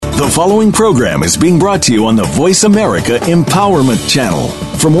The following program is being brought to you on the Voice America Empowerment Channel.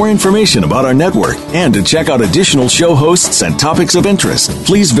 For more information about our network and to check out additional show hosts and topics of interest,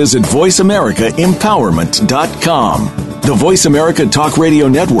 please visit voiceamericaempowerment.com. The Voice America Talk Radio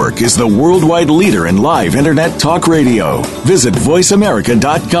Network is the worldwide leader in live Internet talk radio. Visit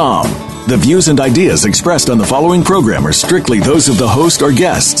voiceamerica.com. The views and ideas expressed on the following program are strictly those of the host or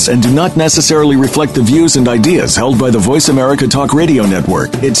guests and do not necessarily reflect the views and ideas held by the Voice America Talk Radio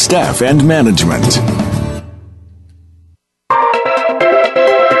Network, its staff, and management.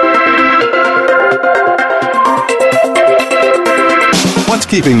 What's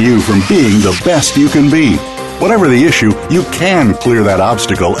keeping you from being the best you can be? Whatever the issue, you can clear that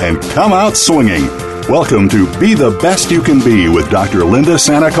obstacle and come out swinging. Welcome to Be the Best You Can Be with Dr. Linda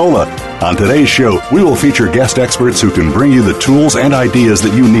Sanicola. On today's show, we will feature guest experts who can bring you the tools and ideas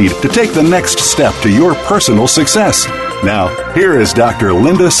that you need to take the next step to your personal success. Now, here is Dr.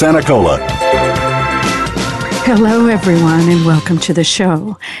 Linda Sanicola. Hello, everyone, and welcome to the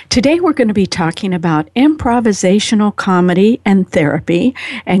show. Today, we're going to be talking about improvisational comedy and therapy,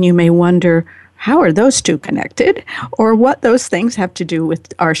 and you may wonder, how are those two connected, or what those things have to do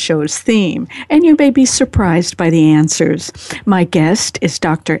with our show's theme? And you may be surprised by the answers. My guest is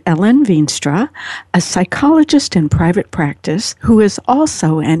Dr. Ellen Veenstra, a psychologist in private practice who is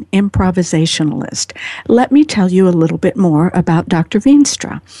also an improvisationalist. Let me tell you a little bit more about Dr.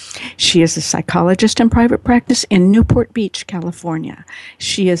 Veenstra. She is a psychologist in private practice in Newport Beach, California.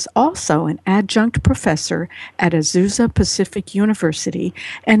 She is also an adjunct professor at Azusa Pacific University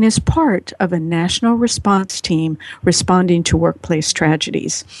and is part of a national response team responding to workplace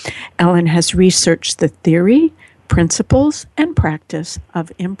tragedies. Ellen has researched the theory, principles, and practice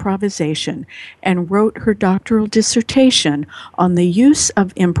of improvisation and wrote her doctoral dissertation on the use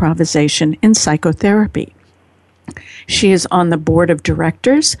of improvisation in psychotherapy. She is on the board of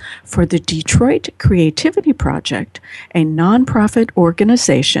directors for the Detroit Creativity Project, a nonprofit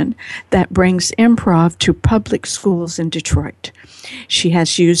organization that brings improv to public schools in Detroit. She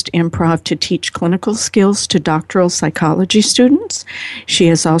has used improv to teach clinical skills to doctoral psychology students. She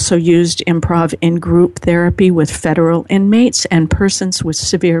has also used improv in group therapy with federal inmates and persons with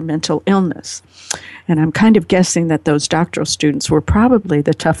severe mental illness. And I'm kind of guessing that those doctoral students were probably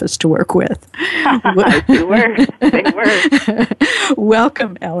the toughest to work with. They were.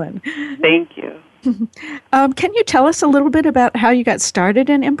 Welcome, Ellen. Thank you. Can you tell us a little bit about how you got started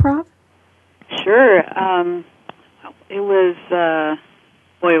in improv? Sure. It was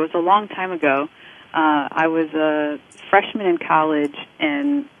a long time ago. I was a freshman in college,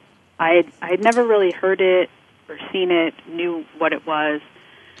 and I had never really heard it or seen it, knew what it was.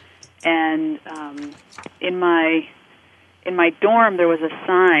 And in my dorm, there was a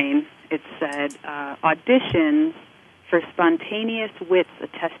sign. It said, auditions for spontaneous wits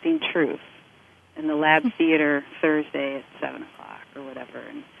attesting truth in the Lab Theater Thursday at 7 o'clock or whatever.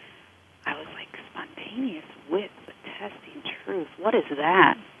 And I was like, spontaneous wits attesting truth? What is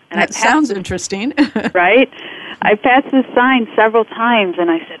that? And that sounds interesting. Right? I passed this sign several times,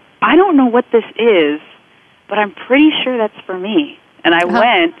 and I said, I don't know what this is, but I'm pretty sure that's for me. And I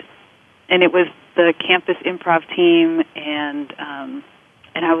went, and it was the campus improv team, and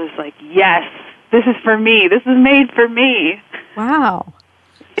I was like, yes, this is for me. This is made for me. Wow.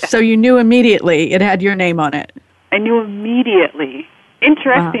 Yeah. So you knew immediately it had your name on it. I knew immediately.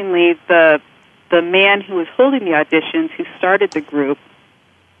 Interestingly, the man who was holding the auditions, who started the group,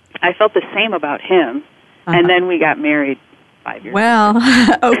 I felt the same about him, and then we got married 5 years ago.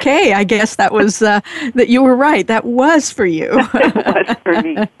 Okay, I guess that was, that you were right. That was for you. It was for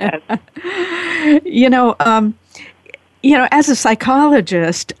me, yes. As a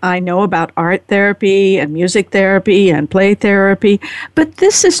psychologist, I know about art therapy and music therapy and play therapy, but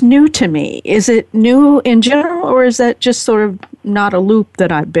this is new to me. Is it new in general, or is that just sort of not a loop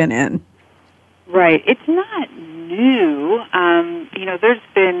that I've been in? Right. It's not new. There's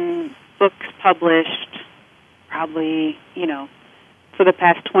been books published probably, for the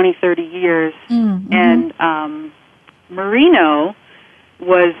past 20, 30 years. Mm-hmm. And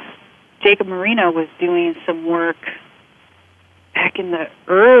Jacob Marino was doing some work back in the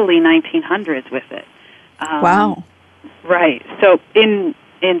early 1900s with it. Wow. Right. So in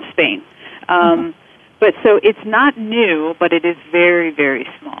Spain. But so it's not new, but it is very, very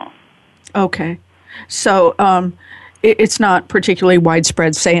small. Okay. So it's not particularly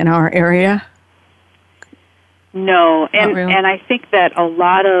widespread, say, in our area? No. And I think that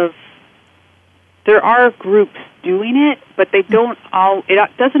there are groups doing it, but they don't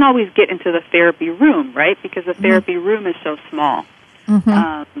it doesn't always get into the therapy room, right? Because the therapy room is so small.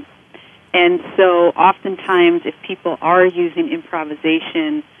 Mm-hmm. And so oftentimes if people are using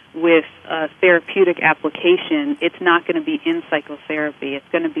improvisation with a therapeutic application, it's not going to be in psychotherapy. It's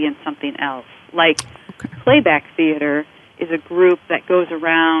going to be in something else. Like Playback Theater is a group that goes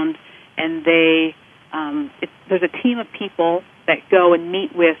around and there's a team of people that go and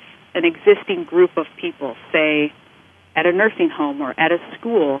meet with an existing group of people, say at a nursing home or at a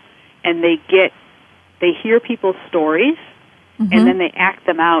school, and they hear people's stories, and then they act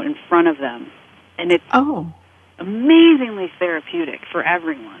them out in front of them. And it's amazingly therapeutic for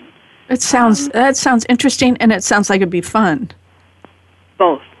everyone. That sounds interesting, and it sounds like it'd be fun.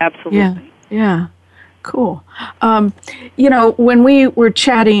 Both, absolutely. Yeah. Cool. When we were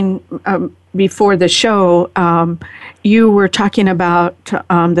chatting before the show, you were talking about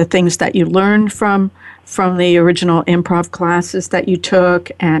the things that you learned from the original improv classes that you took,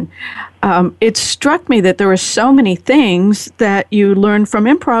 and it struck me that there were so many things that you learned from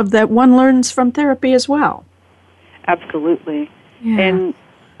improv that one learns from therapy as well. Absolutely. Yeah. And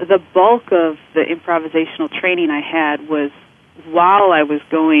the bulk of the improvisational training I had was while I was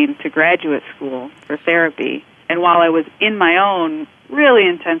going to graduate school for therapy and while I was in my own really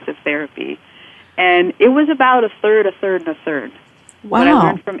intensive therapy. And it was about a third, a third, and a third. Wow. What I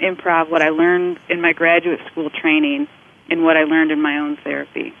learned from improv, what I learned in my graduate school training, and what I learned in my own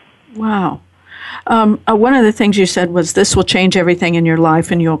therapy. Wow. One of the things you said was this will change everything in your life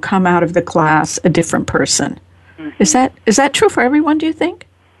and you'll come out of the class a different person. Mm-hmm. Is that true for everyone, do you think?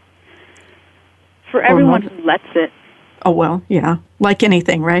 For everyone who lets it. Oh, well, yeah. Like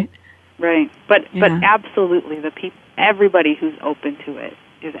anything, right? Right. But absolutely, everybody who's open to it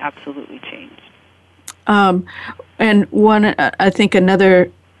is absolutely changed. And I think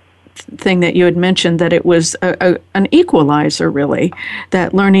another thing that you had mentioned, that it was an equalizer, really,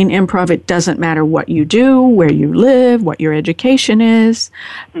 that learning improv, it doesn't matter what you do, where you live, what your education is,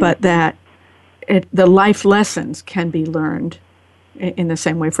 but that the life lessons can be learned in the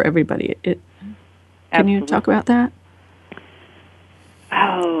same way for everybody. Can you talk about that?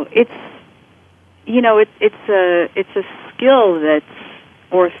 Oh, it's a skill that's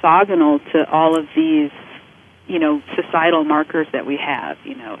orthogonal to all of these, societal markers that we have,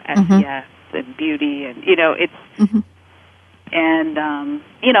 SES and beauty, and it's and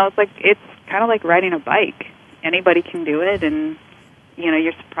it's kind of like riding a bike. Anybody can do it, and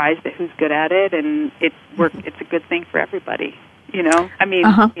you're surprised at who's good at it, and it's a good thing for everybody.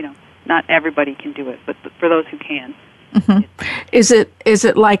 Not everybody can do it, but for those who can. Mm-hmm. Is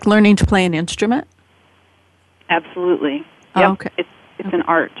it like learning to play an instrument? Absolutely. Yep. Oh, okay. It's an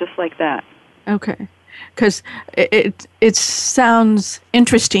art just like that. Okay. Because it sounds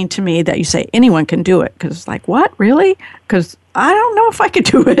interesting to me that you say anyone can do it. Because it's like, what, really? Because I don't know if I could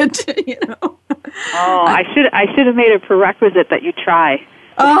do it. Oh, I should have made a prerequisite that you try.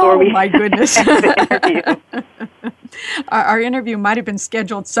 Oh my goodness! The interview. Our interview might have been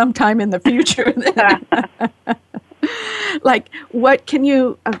scheduled sometime in the future. Like, what can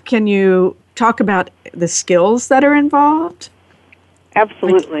you talk about the skills that are involved?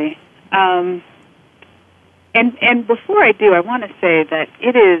 Absolutely. And before I do, I want to say that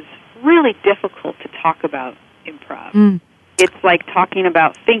it is really difficult to talk about improv. It's like talking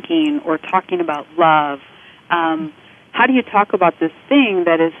about thinking or talking about love. How do you talk about this thing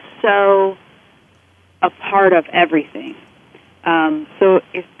that is so a part of everything? So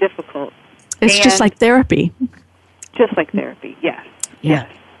it's difficult. It's just like therapy. Just like therapy, yes. Yeah. Yes.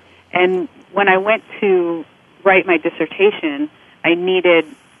 And when I went to write my dissertation, I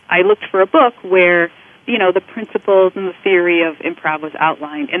looked for a book where, the principles and the theory of improv was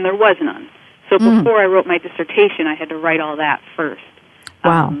outlined, and there was none. So before I wrote my dissertation, I had to write all that first.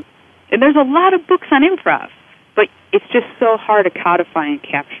 Wow. And there's a lot of books on improv, but it's just so hard to codify and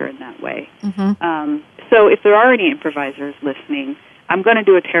capture in that way. Mm-hmm. So if there are any improvisers listening, I'm going to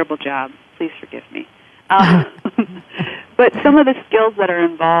do a terrible job. Please forgive me. But some of the skills that are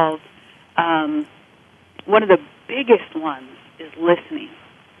involved, one of the biggest ones is listening.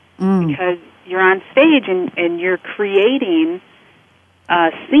 Because you're on stage and you're creating a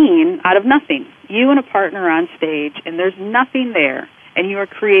scene out of nothing. You and a partner are on stage, and there's nothing there. And you are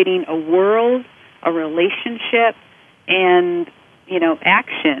creating a world, a relationship, and,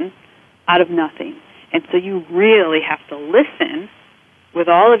 action out of nothing. And so you really have to listen with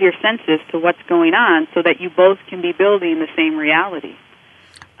all of your senses to what's going on so that you both can be building the same reality.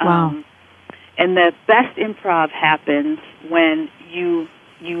 Wow. And the best improv happens when you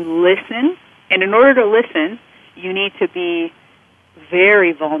listen, and in order to listen, you need to be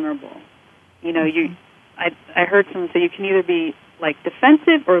very vulnerable. I heard someone say you can either be like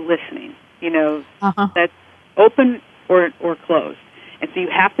defensive or listening. That's open or closed. And so you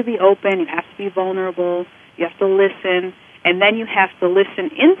have to be open, you have to be vulnerable, you have to listen, and then you have to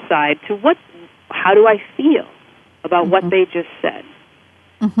listen inside to how do I feel about what they just said.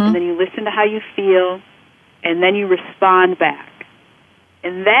 And then you listen to how you feel, and then you respond back.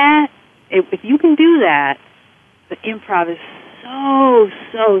 And that, if you can do that, the improv is so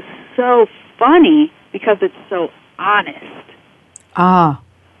funny because it's so honest.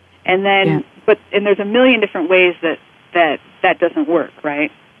 And then, and there's a million different ways that doesn't work,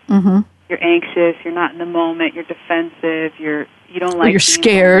 right? You're anxious, you're not in the moment, you're defensive, you don't like. Or you're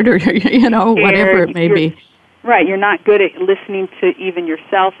scared, or whatever it may be. Right, you're not good at listening to even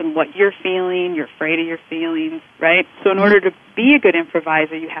yourself and what you're feeling. You're afraid of your feelings, right? So in order to be a good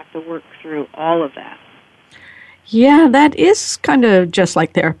improviser, you have to work through all of that. Yeah, that is kind of just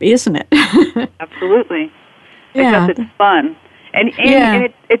like therapy, isn't it? Absolutely. Yeah. Because it's fun. And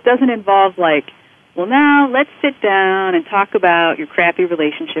it doesn't involve like, well, now let's sit down and talk about your crappy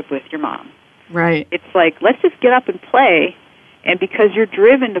relationship with your mom. Right. It's like, let's just get up and play, and because you're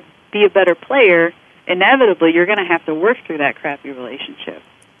driven to be a better player, inevitably you're going to have to work through that crappy relationship.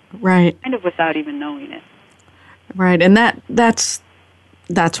 Right. Kind of without even knowing it. Right, and that's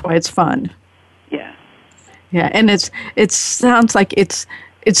why it's fun. Yeah. Yeah, and it sounds like it's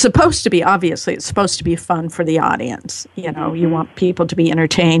supposed to be, obviously, it's supposed to be fun for the audience. You know, you want people to be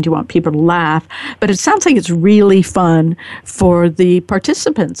entertained, you want people to laugh, but it sounds like it's really fun for the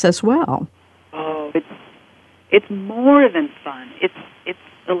participants as well. Oh, it's more than fun. It's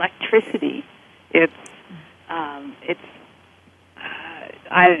electricity. It's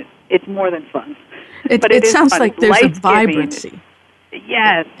more than fun. But it sounds fun. like there's a vibrancy.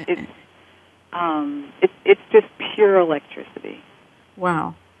 Yes, it's just pure electricity.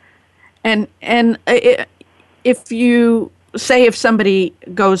 Wow. And if you say if somebody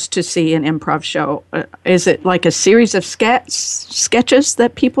goes to see an improv show, is it like a series of sketches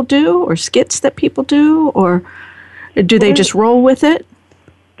that people do, or skits that people do, or do they just roll with it?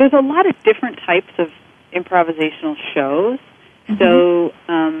 There's a lot of different types of improvisational shows. So,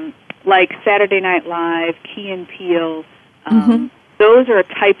 like Saturday Night Live, Key and Peele, those are a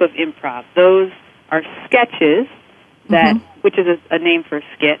type of improv. Those are sketches that, which is a name for a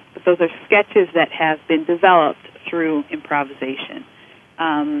skit, but those are sketches that have been developed through improvisation.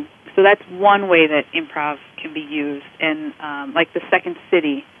 So that's one way that improv can be used, and like the Second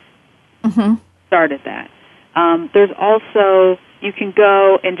City started that. There's also, you can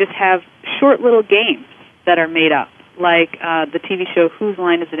go and just have short little games that are made up, like the TV show Whose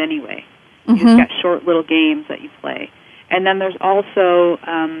Line Is It Anyway? You just got short little games that you play. And then there's also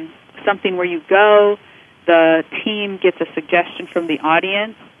something where you go, the team gets a suggestion from the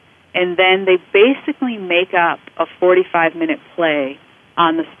audience, and then they basically make up a 45-minute play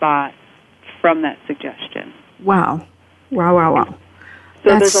on the spot from that suggestion. Wow. So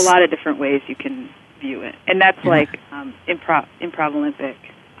there's a lot of different ways you can view it. And that's like Improv Olympic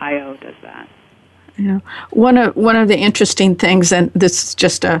IO does that. Yeah. One of the interesting things, and this is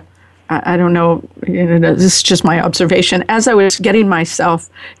just I don't know, this is just my observation. As I was getting myself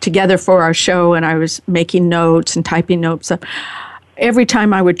together for our show and I was making notes and typing notes up, every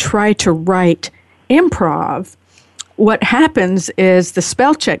time I would try to write improv, what happens is the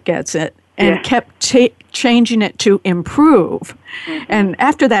spell check gets it and kept changing it to improve. And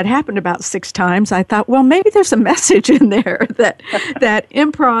after that happened about 6 times, I thought, well, maybe there's a message in there that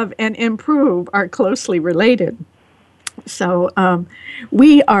improv and improve are closely related. So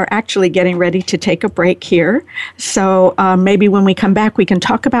we are actually getting ready to take a break here. So maybe when we come back, we can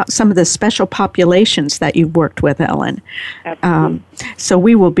talk about some of the special populations that you've worked with, Ellen. So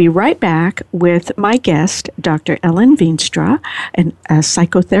we will be right back with my guest, Dr. Ellen Veenstra, a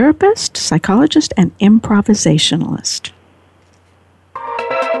psychotherapist, psychologist, and improvisationalist.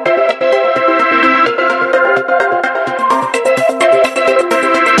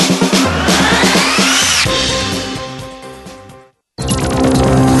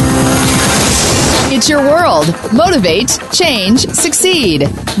 It's your world. Motivate, change, succeed.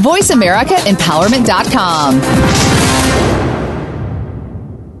 VoiceAmericaEmpowerment.com.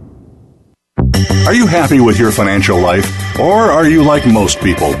 Are you happy with your financial life? Or are you like most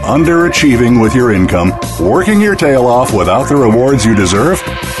people, underachieving with your income, working your tail off without the rewards you deserve?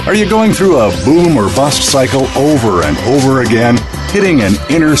 Are you going through a boom or bust cycle over and over again, hitting an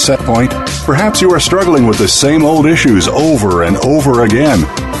inner set point? Perhaps you are struggling with the same old issues over and over again.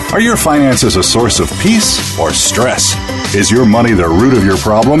 Are your finances a source of peace or stress? Is your money the root of your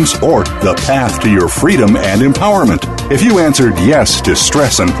problems or the path to your freedom and empowerment? If you answered yes to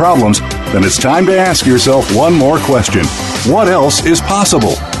stress and problems, then it's time to ask yourself one more question. What else is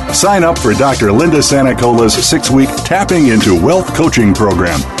possible? Sign up for Dr. Linda Sanacola's 6-week Tapping into Wealth coaching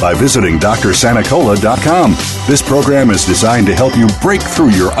program by visiting drsanacola.com. This program is designed to help you break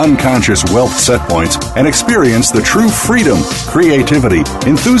through your unconscious wealth set points and experience the true freedom, creativity,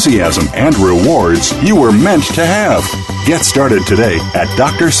 enthusiasm, and rewards you were meant to have. Get started today at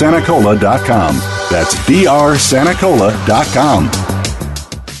drsanacola.com. That's drsanacola.com.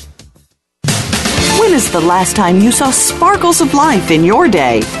 When is the last time you saw sparkles of life in your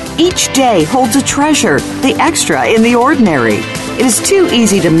day? Each day holds a treasure, the extra in the ordinary. It is too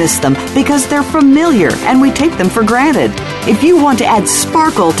easy to miss them because they're familiar and we take them for granted. If you want to add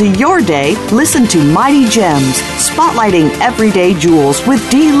sparkle to your day, listen to Mighty Gems, spotlighting everyday jewels with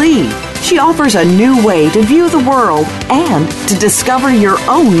Dee Lee. She offers a new way to view the world and to discover your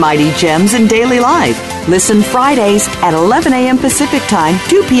own mighty gems in daily life. Listen Fridays at 11 a.m. Pacific Time,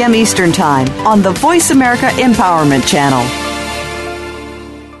 2 p.m. Eastern Time on the Voice America Empowerment Channel.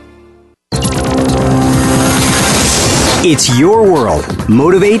 It's your world.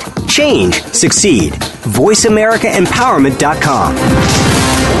 Motivate, change, succeed. VoiceAmericaEmpowerment.com.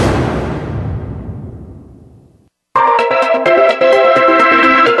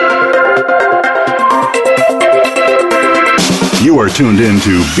 You are tuned in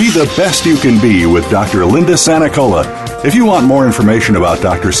to Be the Best You Can Be with Dr. Linda Sanacola. If you want more information about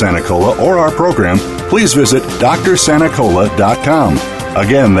Dr. Sanacola or our program, please visit drsanacola.com.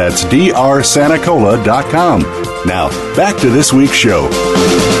 Again, that's drsanacola.com. Now, back to this week's show.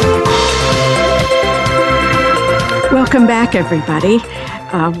 Welcome back, everybody.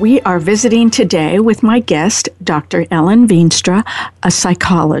 We are visiting today with my guest, Dr. Ellen Veenstra, a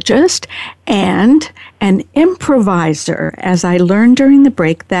psychologist and an improviser. As I learned during the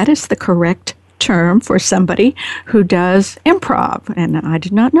break, that is the correct term for somebody who does improv, and I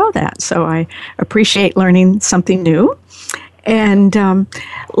did not know that, so I appreciate learning something new. And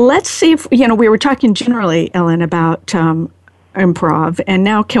let's see if, we were talking generally, Ellen, about improv, and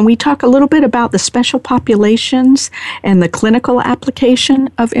now can we talk a little bit about the special populations and the clinical application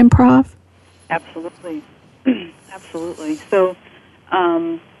of improv? Absolutely. Absolutely. So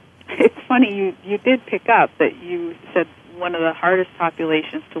it's funny, you did pick up that you said one of the hardest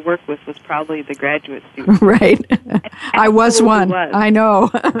populations to work with was probably the graduate students. Right. I was one. Was. I know.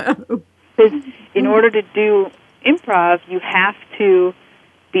 Because in order to do improv, you have to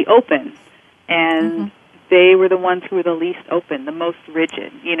be open, and they were the ones who were the least open, the most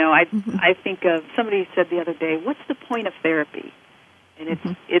rigid. I think of, somebody said the other day, what's the point of therapy? And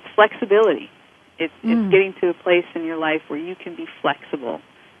it's flexibility. It's getting to a place in your life where you can be flexible.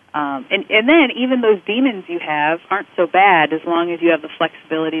 And then even those demons you have aren't so bad as long as you have the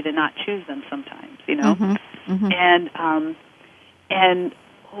flexibility to not choose them sometimes, And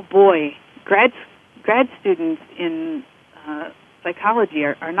oh boy, grad students in psychology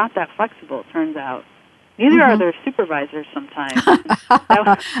are not that flexible, it turns out. Neither are their supervisors sometimes.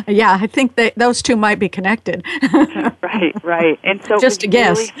 Yeah, I think those two might be connected. Right. And so just a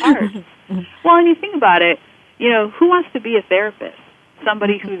guess. Really hard. Well, and you think about it, who wants to be a therapist?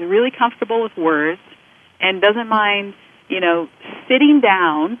 Somebody who's really comfortable with words and doesn't mind, sitting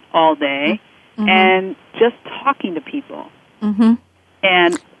down all day and just talking to people. And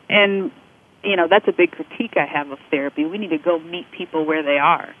that's a big critique I have of therapy. We need to go meet people where they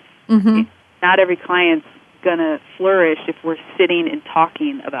are. Not every client's going to flourish if we're sitting and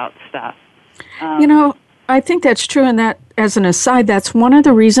talking about stuff. I think that's true, and that, as an aside, that's one of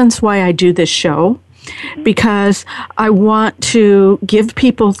the reasons why I do this show, because I want to give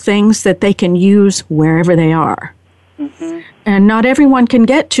people things that they can use wherever they are. And not everyone can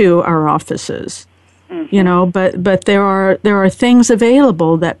get to our offices, but there are things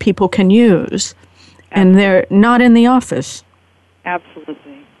available that people can use, and they're not in the office.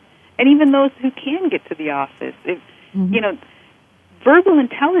 Absolutely. And even those who can get to the office, verbal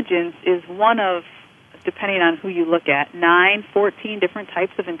intelligence is one of, depending on who you look at, 14 different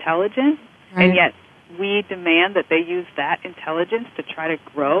types of intelligence, and yet we demand that they use that intelligence to try to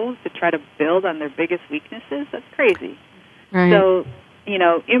grow, to try to build on their biggest weaknesses. That's crazy. Right. So,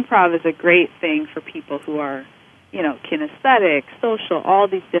 improv is a great thing for people who are, kinesthetic, social, all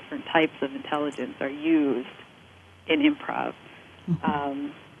these different types of intelligence are used in improv.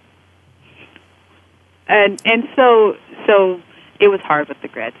 And so it was hard with the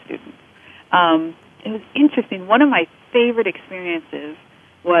grad students. It was interesting. One of my favorite experiences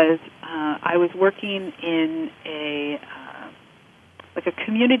was I was working in a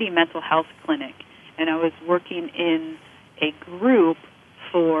community mental health clinic, and I was working in a group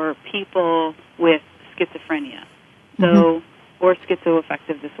for people with schizophrenia, or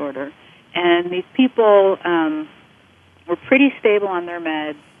schizoaffective disorder. And these people were pretty stable on their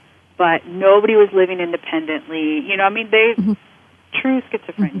meds. but nobody was living independently. You know, I mean, true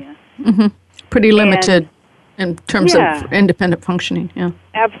schizophrenia. Mm-hmm. Pretty limited in terms of independent functioning, yeah.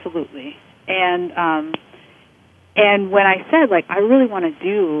 Absolutely. And when I said, like, I really want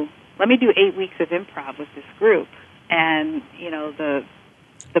to let me do 8 weeks of improv with this group, and, you know, the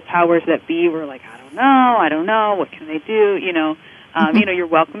powers that be were like, I don't know, what can they do, you know, you know, you're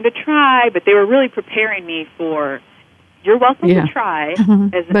welcome to try, but they were really preparing me for, you're welcome to try,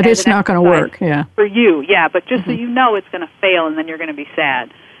 but it's not going to work, for you, but just so you know it's going to fail, and then you're going to be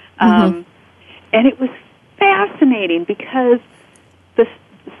sad. And it was fascinating because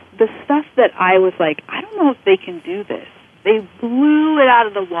the stuff that I was like, I don't know if they can do this. They blew it out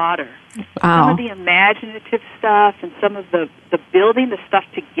of the water. Wow. Some of the imaginative stuff and some of the building the stuff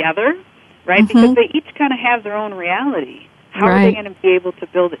together, right? Because they each kind of have their own reality. How are they going to be able to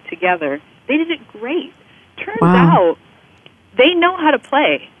build it together? They did it great. Turns out they know how to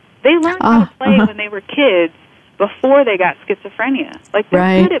play. They learned how to play when they were kids before they got schizophrenia. Like,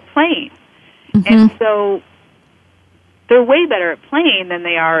 they're good at playing. And so they're way better at playing than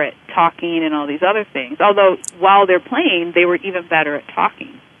they are at talking and all these other things. Although, while they're playing, they were even better at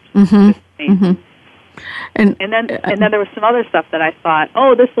talking. And then there was some other stuff that I thought,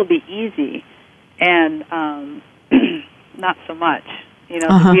 oh, this will be easy. And not so much. You know,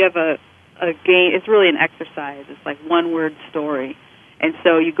 so we have a game. It's really an exercise. It's like one-word story. And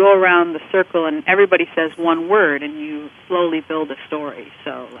so you go around the circle, and everybody says one word, and you slowly build a story.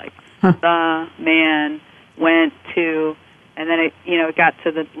 So, like, the man went to, and then it got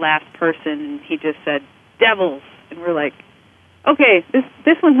to the last person, and he just said, devils. And we're like, okay,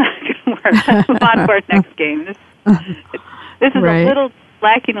 this one's not going to work. Let's move on to our next game. This is a little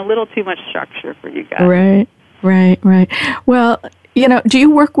lacking a little too much structure for you guys. Right. Well, you know, do you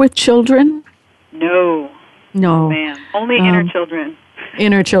work with children? No. No. Man, only inner children.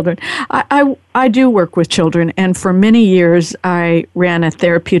 Inner children. I do work with children, and for many years I ran a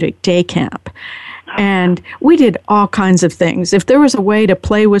therapeutic day camp. And we did all kinds of things. If there was a way to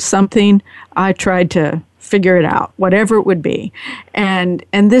play with something, I tried to figure it out, whatever it would be. And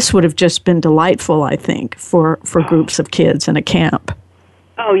this would have just been delightful, I think, for groups of kids in a camp.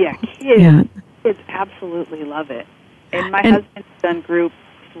 Oh, yeah, kids absolutely love it. And my husband's done groups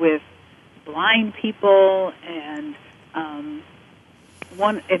with blind people and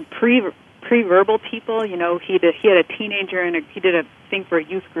pre-verbal people. You know, he had a teenager, and he did a thing for a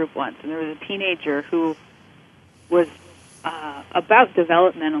youth group once, and there was a teenager who was about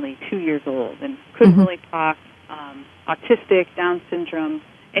developmentally 2 years old and couldn't really talk, autistic, Down syndrome,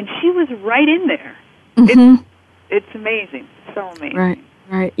 and she was right in there. It's amazing, so amazing.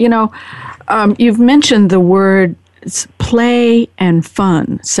 Right. You know, you've mentioned the word play and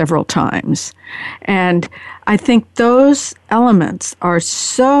fun several times, and I think those elements are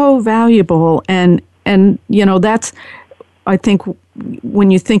so valuable, and you know, that's, I think,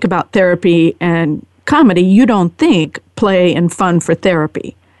 when you think about therapy and comedy, you don't think play and fun for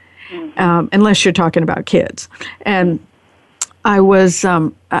therapy, unless you're talking about kids. And I was,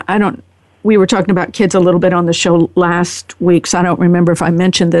 we were talking about kids a little bit on the show last week, so I don't remember if I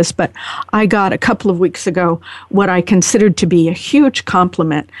mentioned this, but I got a couple of weeks ago what I considered to be a huge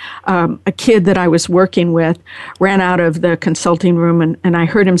compliment. A kid that I was working with ran out of the consulting room, and I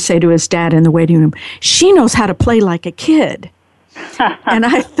heard him say to his dad in the waiting room, "She knows how to play like a kid." And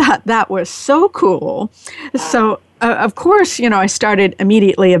I thought that was so cool. So, of course, you know, I started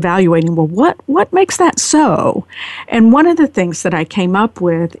immediately evaluating, well, what makes that so? And one of the things that I came up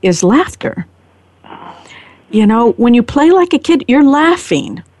with is laughter. You know, when you play like a kid, you're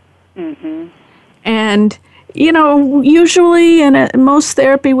laughing. And, you know, usually in most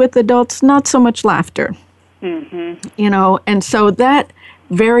therapy with adults, not so much laughter. You know, and so that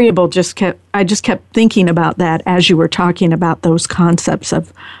variable I just kept thinking about that as you were talking about those concepts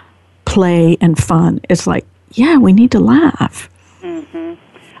of play and fun. It's like, yeah, we need to laugh.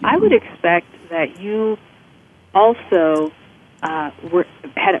 I would expect that you also were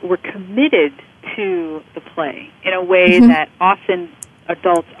committed to the play in a way that often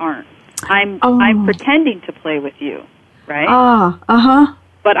adults aren't. I'm pretending to play with you, right?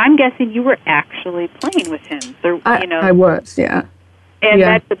 But I'm guessing you were actually playing with him. I was, yeah. And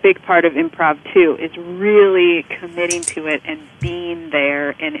that's a big part of improv, too, is really committing to it and being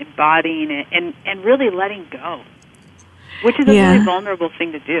there and embodying it and really letting go, which is a really vulnerable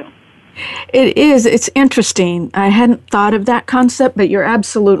thing to do. It is. It's interesting. I hadn't thought of that concept, but you're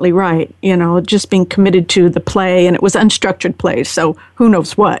absolutely right. You know, just being committed to the play, and it was unstructured play, so who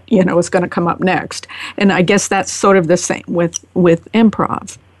knows what, you know, is going to come up next. And I guess that's sort of the same with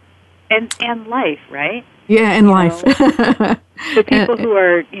improv. And life, right? Yeah, and life. The people who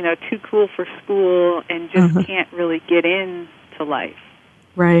are, too cool for school and just can't really get into life.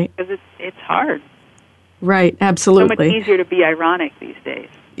 Right. Because it's hard. Right, absolutely. So much easier to be ironic these days.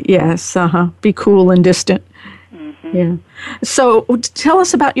 Yes, be cool and distant. Mm-hmm. Yeah. So tell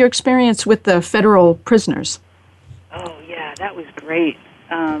us about your experience with the federal prisoners. Oh, yeah, that was great.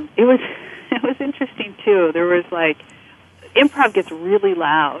 It was interesting, too. There was, improv gets really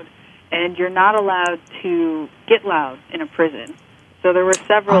loud, and you're not allowed to get loud in a prison. So there were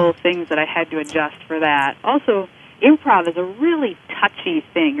several things that I had to adjust for that. Also, improv is a really touchy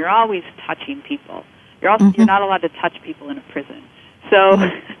thing. You're always touching people. You're not allowed to touch people in a prison. So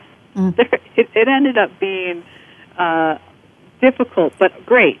it ended up being difficult, but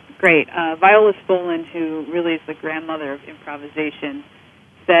great. Viola Spolin, who really is the grandmother of improvisation,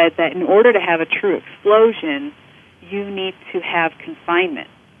 said that in order to have a true explosion, you need to have confinement.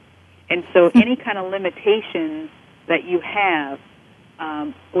 And so any kind of limitations that you have,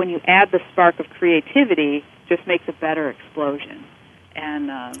 when you add the spark of creativity, just makes a better explosion.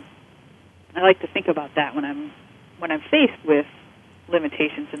 And I like to think about that when I'm faced with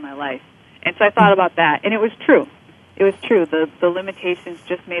limitations in my life. And so I thought about that, and it was true. It was true. The limitations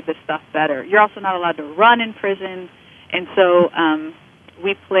just made the stuff better. You're also not allowed to run in prison, and so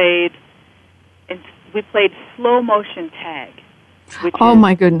we played slow motion tag.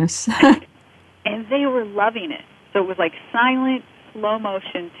 My goodness! And they were loving it. So it was like silent slow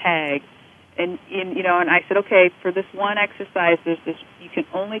motion tag, and I said, okay, for this one exercise, there's this. You can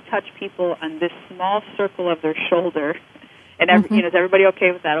only touch people on this small circle of their shoulder, and is everybody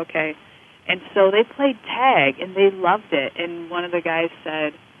okay with that? Okay. And so they played tag, and they loved it. And one of the guys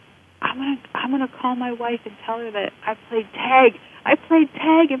said, I'm gonna call my wife and tell her that I played tag. I played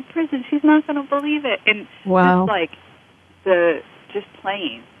tag in prison. She's not gonna believe it. And wow. Just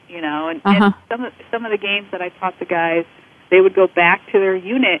playing, And some of the games that I taught the guys, they would go back to their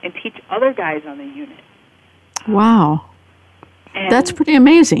unit and teach other guys on the unit. Wow, and that's pretty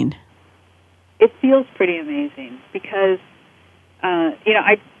amazing. It feels pretty amazing because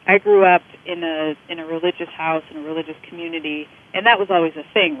I grew up in a religious house, in a religious community, and that was always a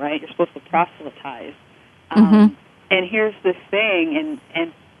thing, right? You're supposed to proselytize. And here's this thing,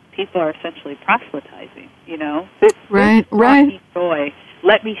 and people are essentially proselytizing, This right. Me joy.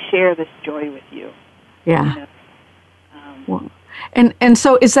 Let me share this joy with you. Yeah. And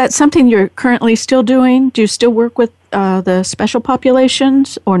so is that something you're currently still doing? Do you still work with the special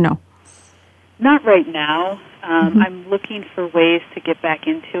populations, or no? Not right now. I'm looking for ways to get back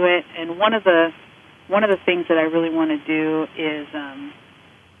into it, and one of the things that I really want to do is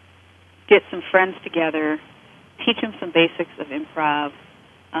get some friends together, teach them some basics of improv,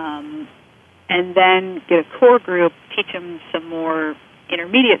 and then get a core group, teach them some more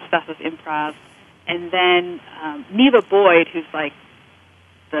intermediate stuff of improv, and then Neva Boyd, who's like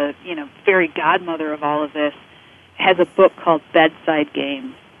the fairy godmother of all of this, has a book called Bedside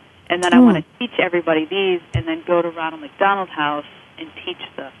Games. And then I want to teach everybody these, and then go to Ronald McDonald House and teach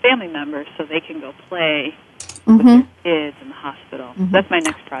the family members so they can go play with their kids in the hospital. That's my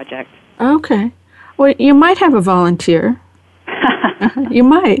next project. Okay. Well, you might have a volunteer. You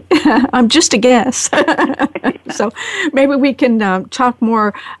might. I'm just a guess. So maybe we can talk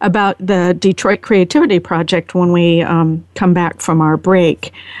more about the Detroit Creativity Project when we come back from our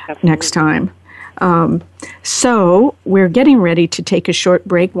break next time. So we're getting ready to take a short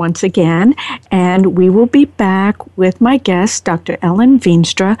break once again, and we will be back with my guest, Dr. Ellen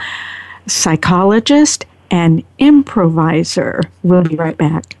Veenstra, psychologist and improviser. We'll be right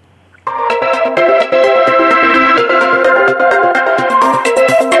back.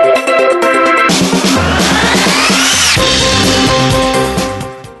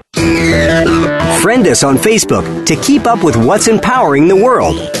 Friend us on Facebook to keep up with what's empowering the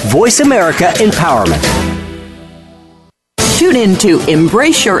world. Voice America Empowerment. Tune in to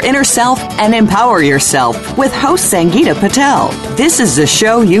Embrace Your Inner Self and Empower Yourself with host Sangeeta Patel. This is the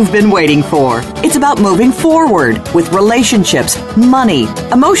show you've been waiting for. It's about moving forward with relationships, money,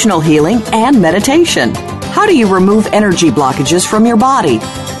 emotional healing, and meditation. How do you remove energy blockages from your body?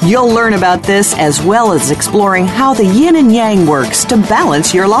 You'll learn about this as well as exploring how the yin and yang works to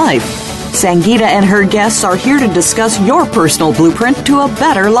balance your life. Sangeeta and her guests are here to discuss your personal blueprint to a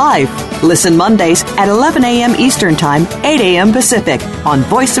better life. Listen Mondays at 11 a.m. Eastern Time, 8 a.m. Pacific on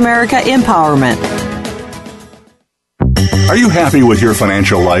Voice America Empowerment. Are you happy with your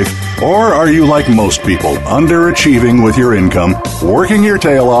financial life? Or are you like most people, underachieving with your income, working your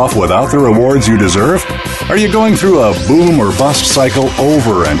tail off without the rewards you deserve? Are you going through a boom or bust cycle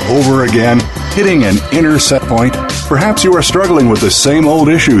over and over again, hitting an inner set point? Perhaps you are struggling with the same old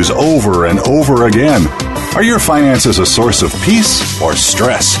issues over and over again. Are your finances a source of peace or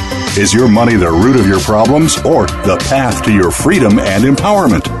stress? Is your money the root of your problems or the path to your freedom and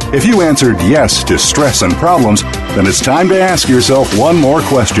empowerment? If you answered yes to stress and problems, then it's time to ask yourself one more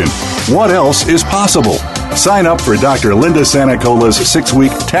question. What else is possible? Sign up for Dr. Linda Sanacola's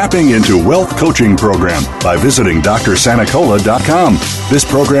 6-week Tapping into Wealth coaching program by visiting drsanacola.com. This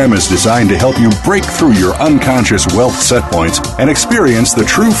program is designed to help you break through your unconscious wealth set points and experience the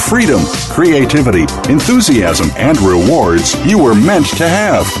true freedom, creativity, enthusiasm, and rewards you were meant to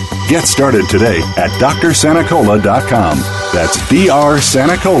have. Get started today at drsanacola.com. That's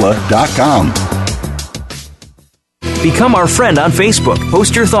drsanacola.com. Become our friend on Facebook.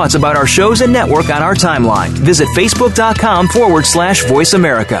 Post your thoughts about our shows and network on our timeline. Visit facebook.com/Voice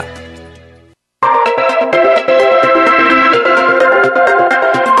America.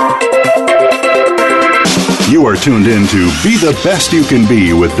 You are tuned in to Be the Best You Can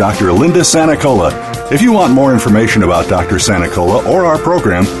Be with Dr. Linda Sanacola. If you want more information about Dr. Sanacola or our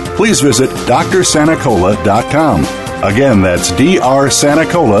program, please visit drsanacola.com. Again, that's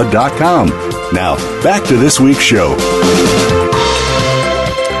drsanacola.com. Now, back to this week's show.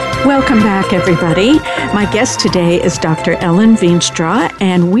 Welcome back, everybody. My guest today is Dr. Ellen Veenstra,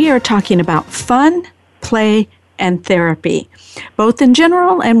 and we are talking about fun, play, and therapy, both in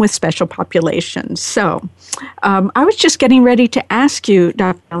general and with special populations. So, I was just getting ready to ask you,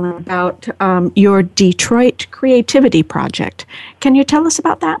 Dr. Ellen, about your Detroit Creativity Project. Can you tell us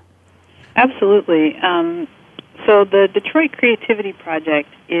about that? Absolutely. So the Detroit Creativity Project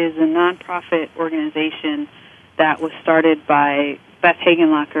is a nonprofit organization that was started by Beth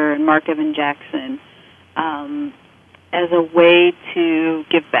Hagenlocker and Mark Evan Jackson as a way to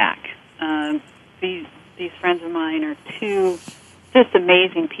give back. These friends of mine are two just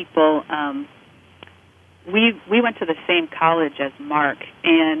amazing people. We went to the same college as Mark,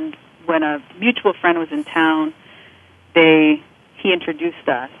 and when a mutual friend was in town, he introduced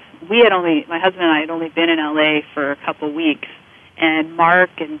us. My husband and I had only been in LA for a couple weeks, and Mark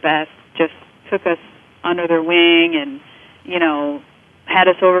and Beth just took us under their wing and, had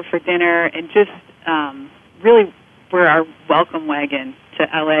us over for dinner and just really were our welcome wagon to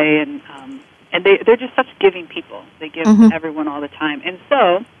LA, and they're just such giving people. They give to everyone all the time. And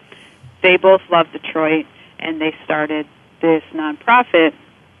so they both love Detroit, and they started this nonprofit,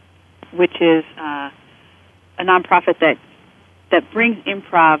 which is a nonprofit that brings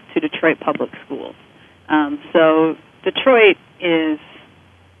improv to Detroit public schools. So Detroit is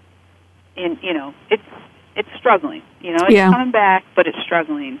it's struggling. It's coming back, but it's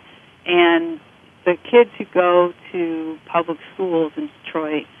struggling. And the kids who go to public schools in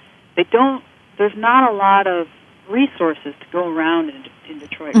Detroit, there's not a lot of resources to go around in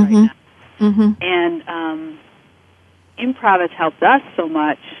Detroit right now. Mm-hmm. And improv has helped us so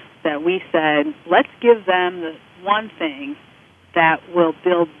much that we said, let's give them the one thing that will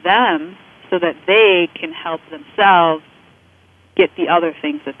build them so that they can help themselves get the other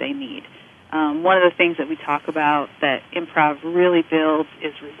things that they need. One of the things that we talk about that improv really builds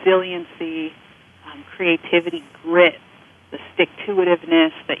is resiliency, creativity, grit, the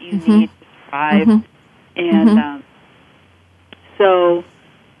stick-to-itiveness that you need to thrive. And so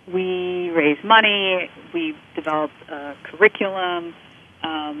we raise money, we developed a curriculum.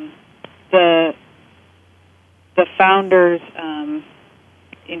 The founders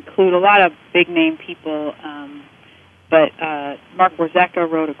include a lot of big-name people, but Mark Warzeka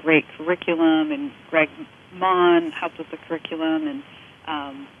wrote a great curriculum, and Greg Mon helped with the curriculum,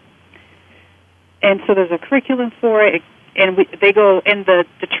 and so there's a curriculum for it, and they go, and the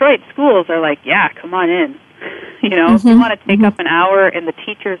Detroit schools are like, yeah, come on in. If you want to take up an hour, and the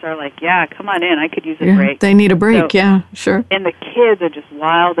teachers are like, yeah, come on in, I could use a break. They need a break, sure. And the kids are just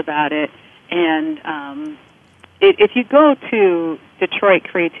wild about it, and if you go to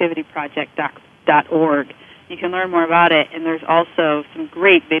DetroitCreativityProject.org, you can learn more about it, and there's also some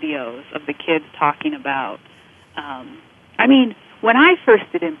great videos of the kids talking about, when I first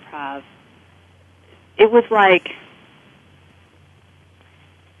did improv, it was like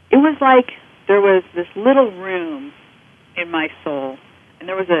there was this little room in my soul, and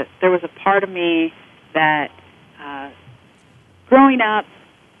there was a part of me that growing up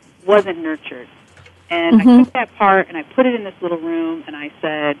wasn't nurtured. And I took that part and I put it in this little room, and I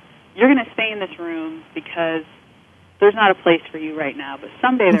said, you're going to stay in this room because there's not a place for you right now, but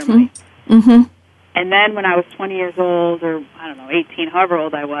someday there might. And then when I was 20 years old, or I don't know, 18, however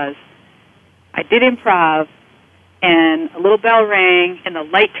old I was, I did improv, and a little bell rang, and the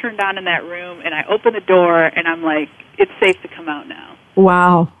light turned on in that room, and I opened the door, and I'm like, it's safe to come out now.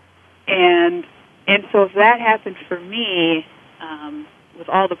 Wow. And so if that happened for me, with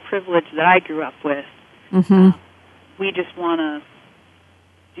all the privilege that I grew up with, we just want to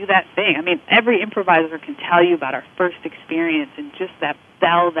do that thing. I mean, every improviser can tell you about our first experience and just that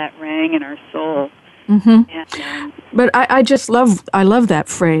bell that rang in our soul. And, but I love that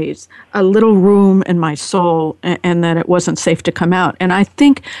phrase, a little room in my soul, and that it wasn't safe to come out. And I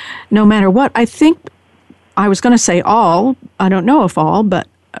think no matter what, I was going to say all, I don't know if all, but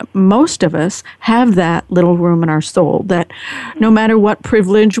most of us have that little room in our soul, that no matter what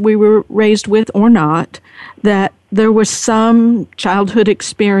privilege we were raised with or not, that there was some childhood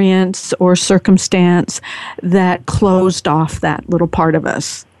experience or circumstance that closed off that little part of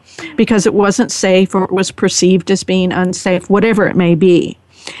us because it wasn't safe or it was perceived as being unsafe, whatever it may be.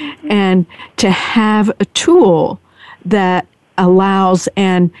 And to have a tool that allows,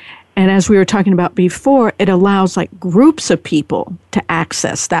 and as we were talking about before, it allows like groups of people to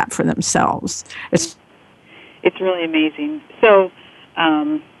access that for themselves. It's really amazing. So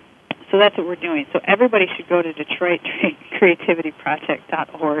that's what we're doing. So everybody should go to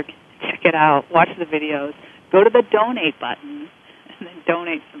DetroitCreativityProject.org, check it out, watch the videos, go to the donate button, and then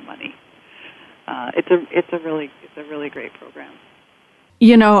donate some money. It's a really great program.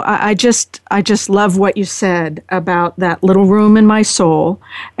 You know, I just love what you said about that little room in my soul,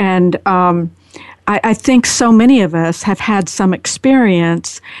 and I think so many of us have had some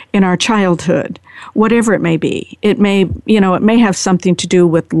experience in our childhood, whatever it may be. It may have something to do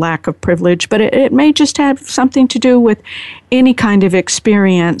with lack of privilege, but it may just have something to do with any kind of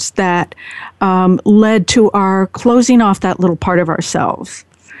experience that led to our closing off that little part of ourselves.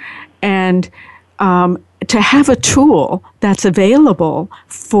 And to have a tool that's available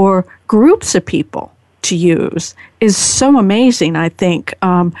for groups of people to use is so amazing, I think.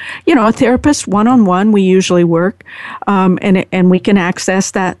 A therapist, one-on-one, we usually work, and we can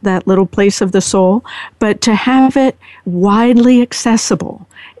access that little place of the soul. But to have it widely accessible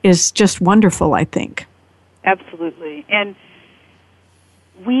is just wonderful, I think. Absolutely. And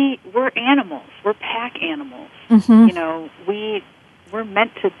we're animals. We're pack animals. You know, we're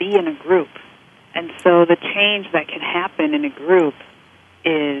meant to be in a group. And so the change that can happen in a group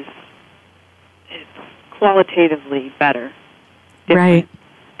is qualitatively better, right,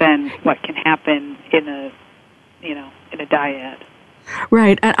 than what can happen in a dyad.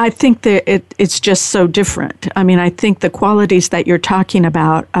 Right, and I think that it's just so different. I mean, I think the qualities that you're talking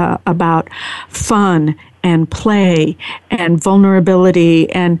about fun and play and vulnerability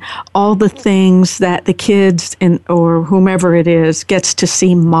and all the things that the kids or whomever it is gets to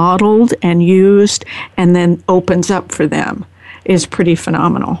see modeled and used and then opens up for them is pretty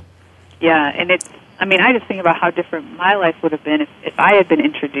phenomenal. Yeah, and I just think about how different my life would have been if I had been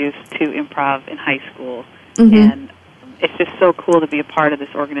introduced to improv in high school. And it's just so cool to be a part of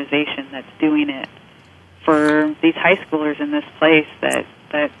this organization that's doing it for these high schoolers in this place that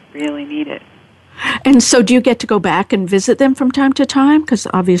really need it. And so do you get to go back and visit them from time to time? Because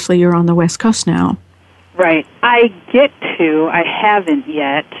obviously you're on the West Coast now. Right. I get to. I haven't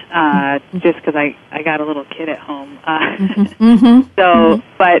yet, just because I got a little kid at home.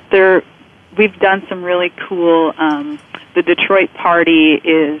 But we've done some really cool. The Detroit Party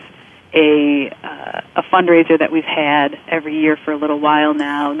is a fundraiser that we've had every year for a little while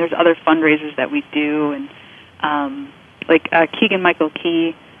now, and there's other fundraisers that we do, and like Keegan-Michael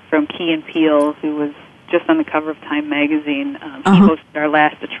Key from Key and Peele, who was just on the cover of Time magazine. He hosted our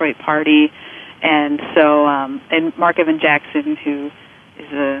last Detroit Party, and so and Mark Evan Jackson, who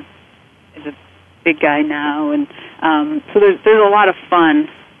is a big guy now, and so there's a lot of fun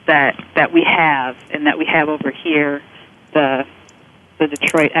that we have and that we have over here. The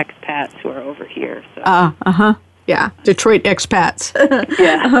Detroit expats who are over here. So. Yeah, Detroit expats.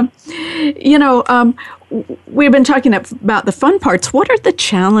 Yeah. We've been talking about the fun parts. What are the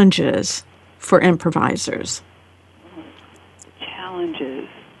challenges for improvisers? Challenges.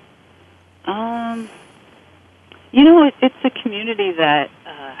 It's a community that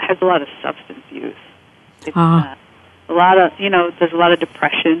has a lot of substance use. It's a lot of, there's a lot of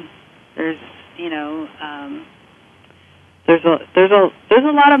depression. There's a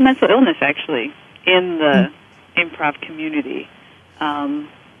lot of mental illness actually in the improv community. But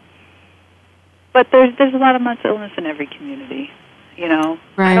there's a lot of mental illness in every community,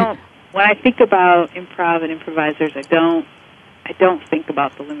 Right. When I think about improv and improvisers, I don't think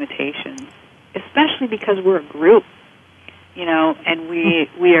about the limitations, especially because we're a group. and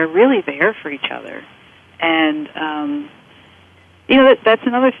we are really there for each other. And, that's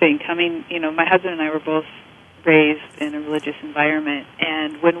another thing. Coming, my husband and I were both raised in a religious environment,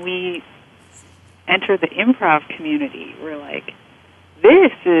 and when we enter the improv community, we're like,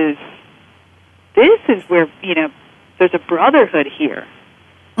 this is where, there's a brotherhood here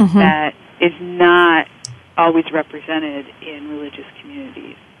that is not always represented in religious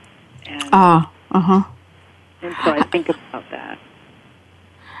communities. And, and so I think about that.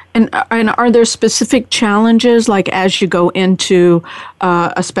 And are there specific challenges, like as you go into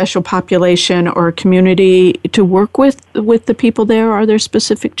a special population or a community to work with the people there? Are there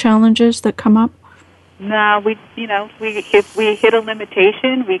specific challenges that come up? No, if we hit a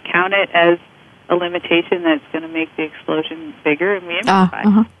limitation, we count it as a limitation that's going to make the explosion bigger, and we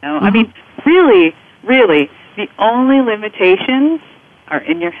improvise. I mean, really, the only limitations are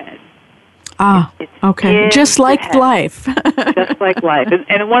in your head. Okay. Just like life. Just like life.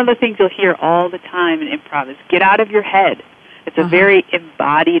 And one of the things you'll hear all the time in improv is get out of your head. It's a very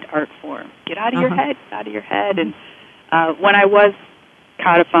embodied art form. Get out of your head, get out of your head. And when I was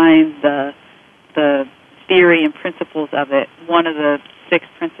codifying the theory and principles of it, one of the 6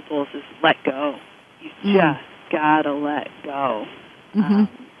 principles is let go. You just got to let go.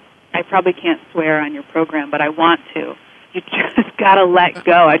 I probably can't swear on your program, but I want to. You just got to let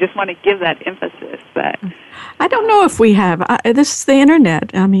go. I just want to give that emphasis. I don't know if we have. This is the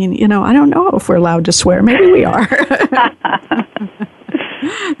Internet. I mean, I don't know if we're allowed to swear. Maybe we are.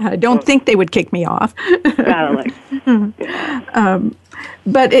 I don't think they would kick me off. Gotta let go.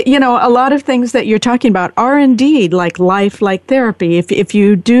 But, a lot of things that you're talking about are indeed like life, like therapy. If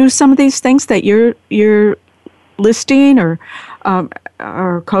you do some of these things that you're listing or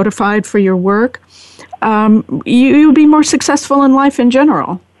are codified for your work, you'll be more successful in life in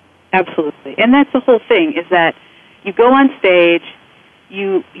general. Absolutely. And that's the whole thing, is that you go on stage,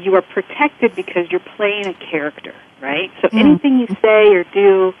 you are protected because you're playing a character, right? So anything you say or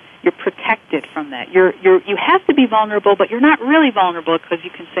do, you're protected from that. You have to be vulnerable, but you're not really vulnerable because you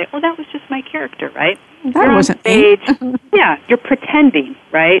can say, oh, that was just my character, right? That wasn't on stage. Yeah, you're pretending,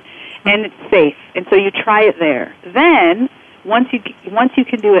 right? And it's safe. And so you try it there. Then, once you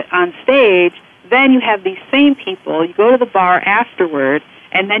can do it on stage, then you have these same people, you go to the bar afterward,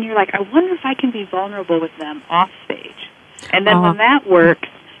 and then you're like, I wonder if I can be vulnerable with them off stage. And then when that works,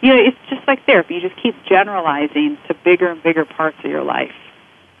 it's just like therapy. You just keep generalizing to bigger and bigger parts of your life.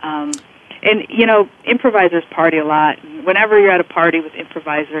 And, improvisers party a lot. Whenever you're at a party with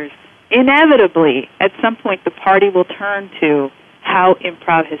improvisers, inevitably, at some point, the party will turn to how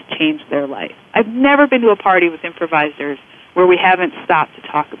improv has changed their life. I've never been to a party with improvisers where we haven't stopped to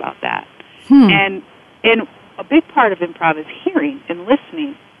talk about that. And a big part of improv is hearing and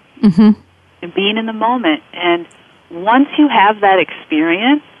listening and being in the moment. And once you have that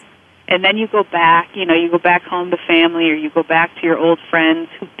experience, and then you go back, you go back home to family, or you go back to your old friends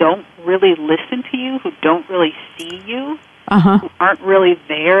who don't really listen to you, who don't really see you, who aren't really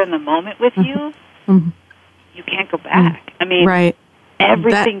there in the moment with you, you can't go back. I mean,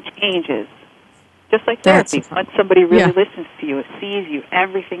 everything changes. Just like therapy. Once somebody really listens to you, it sees you,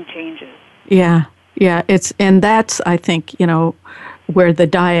 everything changes. Yeah. And that's, I think, where the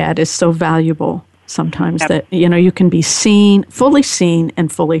dyad is so valuable sometimes, that, you can be fully seen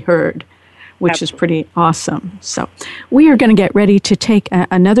and fully heard, which is pretty awesome. So we are going to get ready to take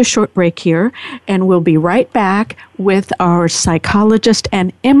another short break here, and we'll be right back with our psychologist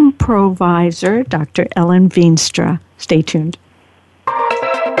and improviser, Dr. Ellen Veenstra. Stay tuned.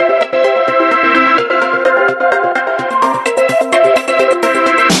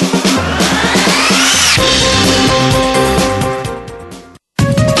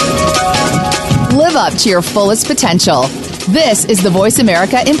 Live up to your fullest potential. This is the Voice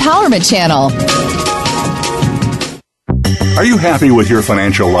America Empowerment Channel. Are you happy with your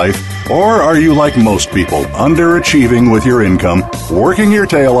financial life? Or are you like most people, underachieving with your income, working your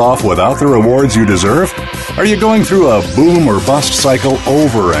tail off without the rewards you deserve? Are you going through a boom or bust cycle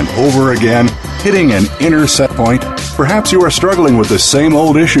over and over again, hitting an inner set point? Perhaps you are struggling with the same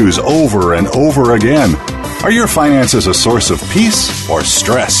old issues over and over again. Are your finances a source of peace or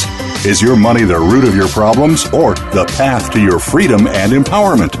stress? Is your money the root of your problems or the path to your freedom and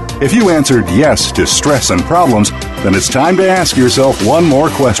empowerment? If you answered yes to stress and problems, then it's time to ask yourself one more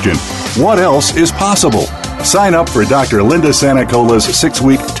question. What else is possible? Sign up for Dr. Linda Sanacola's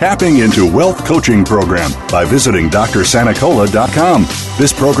 6-week Tapping into Wealth coaching program by visiting drsanacola.com.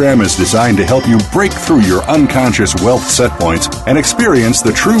 This program is designed to help you break through your unconscious wealth set points and experience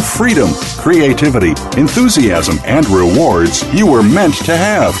the true freedom, creativity, enthusiasm, and rewards you were meant to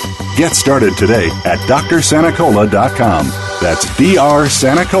have. Get started today at drsanacola.com. That's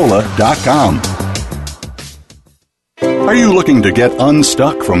drsanacola.com. Are you looking to get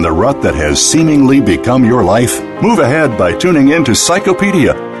unstuck from the rut that has seemingly become your life? Move ahead by tuning in to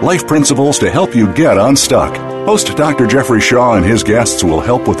Psychopedia, Life Principles to Help You Get Unstuck. Host Dr. Jeffrey Shaw and his guests will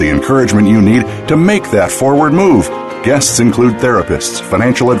help with the encouragement you need to make that forward move. Guests include therapists,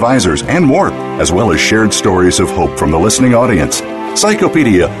 financial advisors, and more, as well as shared stories of hope from the listening audience.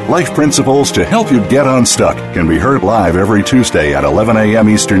 Psychopedia, Life Principles to Help You Get Unstuck can be heard live every Tuesday at 11 a.m.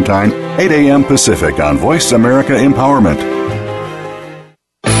 Eastern Time, 8 a.m. Pacific on Voice America Empowerment.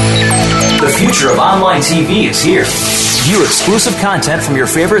 The future of online TV is here. View exclusive content from your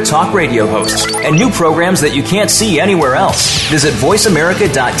favorite talk radio hosts and new programs that you can't see anywhere else. Visit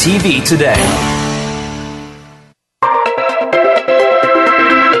voiceamerica.tv today.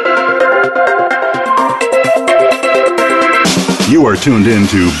 You are tuned in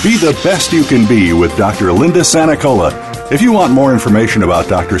to Be the Best You Can Be with Dr. Linda Sanacola. If you want more information about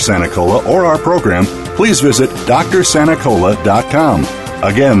Dr. Sanacola or our program, please visit drsanacola.com.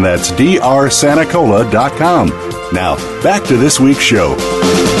 Again, that's drsanacola.com. Now, back to this week's show.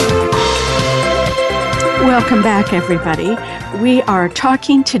 Welcome back, everybody. We are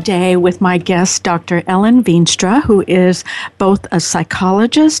talking today with my guest, Dr. Ellen Veenstra, who is both a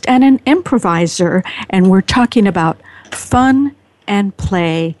psychologist and an improviser, and we're talking about fun and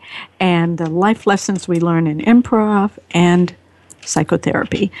play and the life lessons we learn in improv and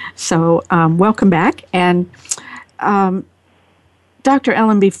psychotherapy. So welcome back. And Dr.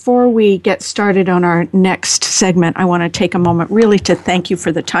 Ellen, before we get started on our next segment, I want to take a moment really to thank you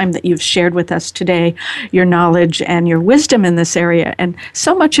for the time that you've shared with us today, your knowledge and your wisdom in this area. And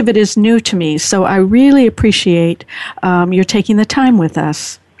so much of it is new to me. So I really appreciate your taking the time with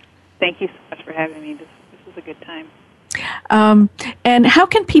us. Thank you so much for having me. This is a good time. And how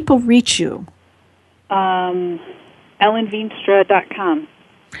can people reach you? EllenVeenstra.com.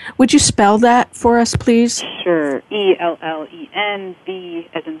 Would you spell that for us, please? Sure. ELLEN, V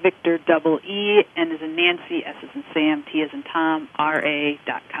as in Victor, double E, N as in Nancy, S as in Sam, T as in Tom,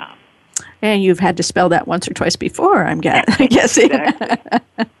 RA.com. And you've had to spell that once or twice before, I'm guessing. Exactly.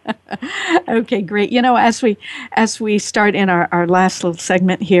 Okay, great. You know, as we start in our last little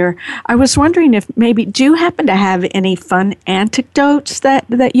segment here, I was wondering if maybe, do you happen to have any fun anecdotes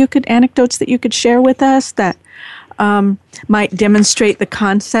that you could share with us that might demonstrate the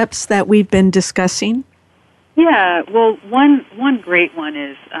concepts that we've been discussing? Yeah, well, one great one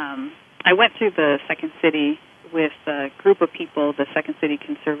is I went through the Second City with a group of people, the Second City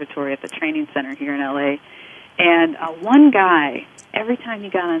Conservatory at the training center here in L.A., and one guy, every time he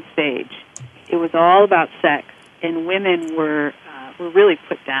got on stage, it was all about sex, and women were really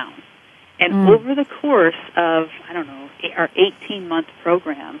put down. And over the course of, our 18-month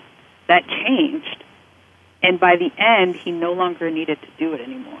program, that changed. And by the end, he no longer needed to do it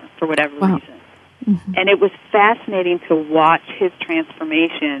anymore for whatever reason. Mm-hmm. And it was fascinating to watch his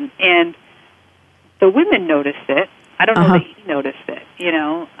transformation. And the women noticed it. I don't know that he noticed it,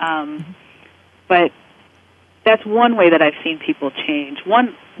 but that's one way that I've seen people change.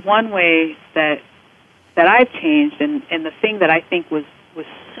 One way that I've changed, and the thing that I think was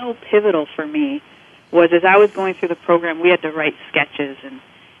so pivotal for me was as I was going through the program, we had to write sketches,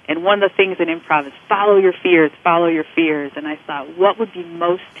 and one of the things in improv is follow your fears. And I thought, what would be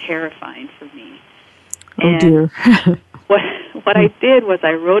most terrifying for me? Oh, dear. what I did was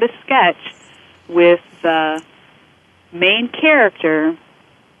I wrote a sketch with the main character,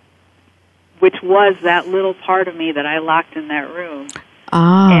 which was that little part of me that I locked in that room.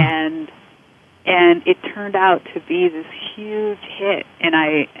 And it turned out to be this huge hit. And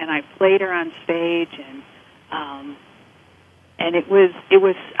I played her on stage, and it was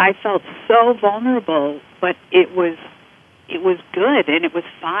I felt so vulnerable, but it was good and it was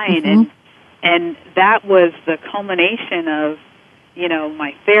fine. Mm-hmm. And that was the culmination of,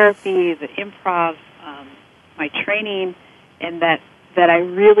 my therapy, the improv, my training, and that I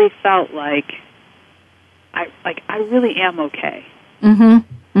really felt like I really am okay.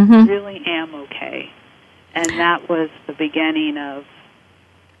 Mm-hmm. Mm-hmm. I really am okay. And that was the beginning of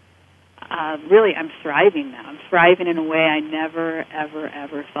really, I'm thriving now. I'm thriving in a way I never, ever,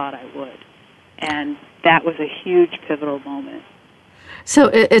 ever thought I would. And that was a huge pivotal moment. So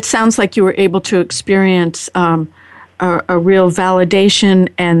it sounds like you were able to experience a real validation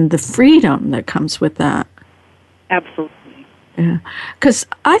and the freedom that comes with that. Absolutely. Yeah, because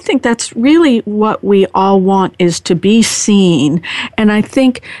I think that's really what we all want, is to be seen. And I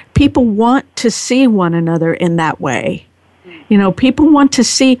think people want to see one another in that way. You know, people want to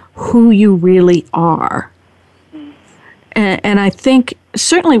see who you really are. And I think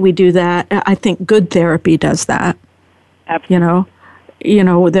certainly we do that. I think good therapy does that. Absolutely. You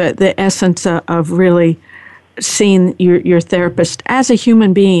know, the essence of really seeing your therapist as a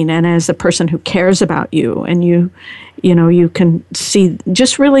human being and as a person who cares about you, and you can see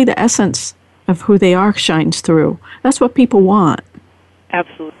just really the essence of who they are shines through. That's what people want.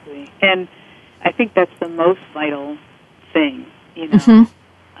 Absolutely. And I think that's the most vital thing, you know. Mm-hmm.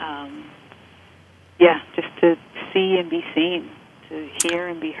 Just to see and be seen, to hear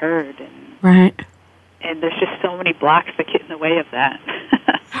and be heard. Right. And there's just so many blocks that get in the way of that.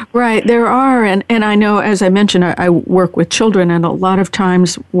 Right, there are. And I know, as I mentioned, I work with children, and a lot of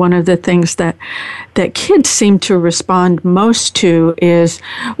times one of the things that kids seem to respond most to is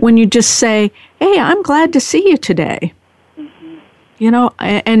when you just say, hey, I'm glad to see you today. Mm-hmm. You know,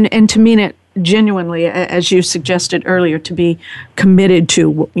 and to mean it genuinely, as you suggested earlier, to be committed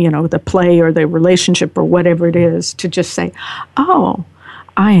to, you know, the play or the relationship or whatever it is, to just say, oh,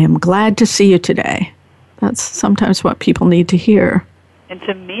 I am glad to see you today. That's sometimes what people need to hear. And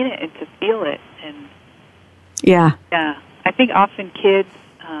to mean it and to feel it. And yeah. I think often kids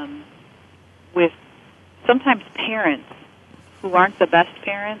with sometimes parents who aren't the best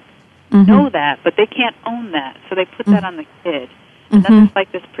parents know that, but they can't own that. So they put that on the kid. And then there's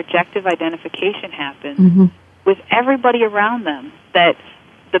like this projective identification happens with everybody around them, that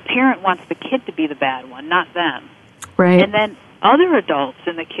the parent wants the kid to be the bad one, not them. Right. And then other adults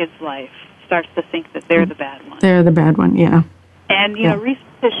in the kid's life starts to think that they're the bad one. They're the bad one, yeah. And, you know, research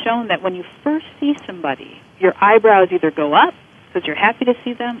has shown that when you first see somebody, your eyebrows either go up because you're happy to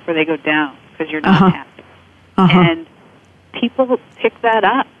see them, or they go down because you're not happy. And people pick that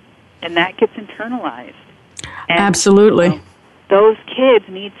up, and that gets internalized. And, absolutely. You know, those kids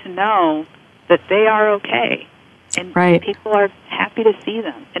need to know that they are okay, and people are happy to see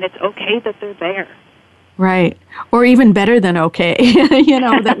them, and it's okay that they're there. Right. Or even better than okay, you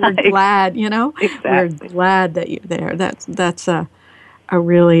know, that we're glad, you know. Exactly. We're glad that you're there. That's a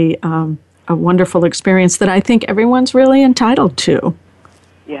really a wonderful experience that I think everyone's really entitled to.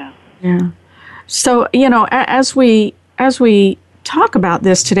 Yeah. Yeah. So, you know, as we talk about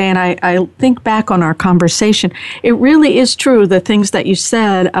this today, and I think back on our conversation, it really is true, the things that you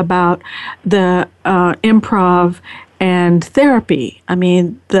said about the improv and therapy. I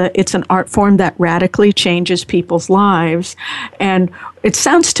mean, it's an art form that radically changes people's lives. And it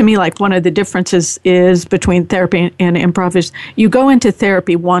sounds to me like one of the differences is between therapy and improv is you go into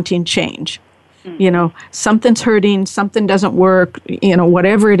therapy wanting change. You know, something's hurting, something doesn't work, you know,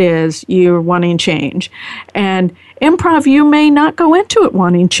 whatever it is, you're wanting change. And improv, you may not go into it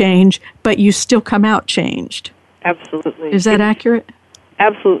wanting change, but you still come out changed. Absolutely. Is that accurate?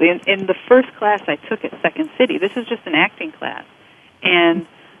 Absolutely. In the first class I took at Second City, this is just an acting class, and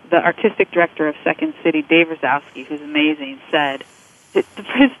the artistic director of Second City, Dave Rosowski, who's amazing, said,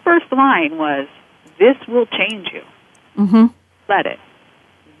 his first line was, "This will change you. Let it.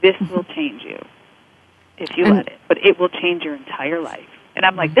 This will change you if you let it. But it will change your entire life." And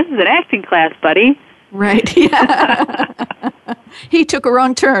I'm like, this is an acting class, buddy. Right, yeah. He took a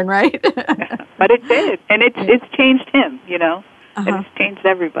wrong turn, right? But it did. And it's changed him, you know. And it's changed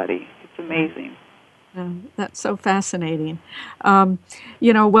everybody. It's amazing. That's so fascinating.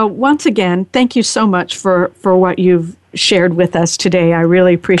 You know, well, once again, thank you so much for what you've shared with us today. I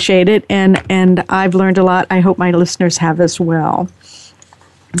really appreciate it. And I've learned a lot. I hope my listeners have as well.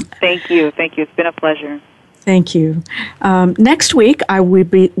 Thank you. Thank you. It's been a pleasure. Thank you. Next week, I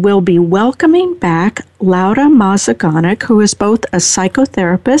will be welcoming back Laura Mazaganek, who is both a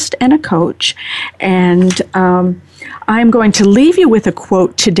psychotherapist and a coach. And I'm going to leave you with a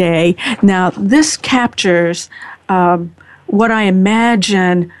quote today. Now, this captures what I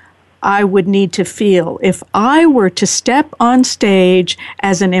imagine I would need to feel if I were to step on stage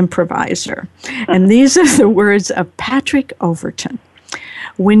as an improviser. And these are the words of Patrick Overton.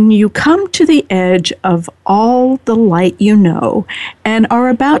 When you come to the edge of all the light you know and are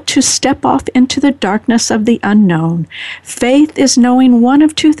about to step off into the darkness of the unknown, faith is knowing one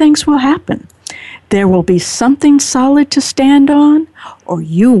of two things will happen. There will be something solid to stand on, or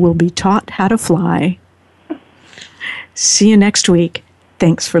you will be taught how to fly. See you next week.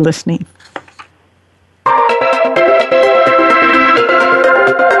 Thanks for listening.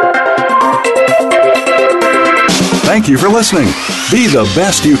 Thank you for listening. Be the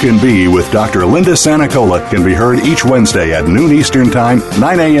Best You Can Be with Dr. Linda Sanicola can be heard each Wednesday at noon Eastern Time,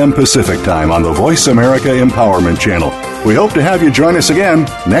 9 a.m. Pacific Time on the Voice America Empowerment Channel. We hope to have you join us again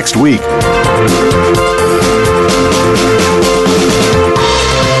next week.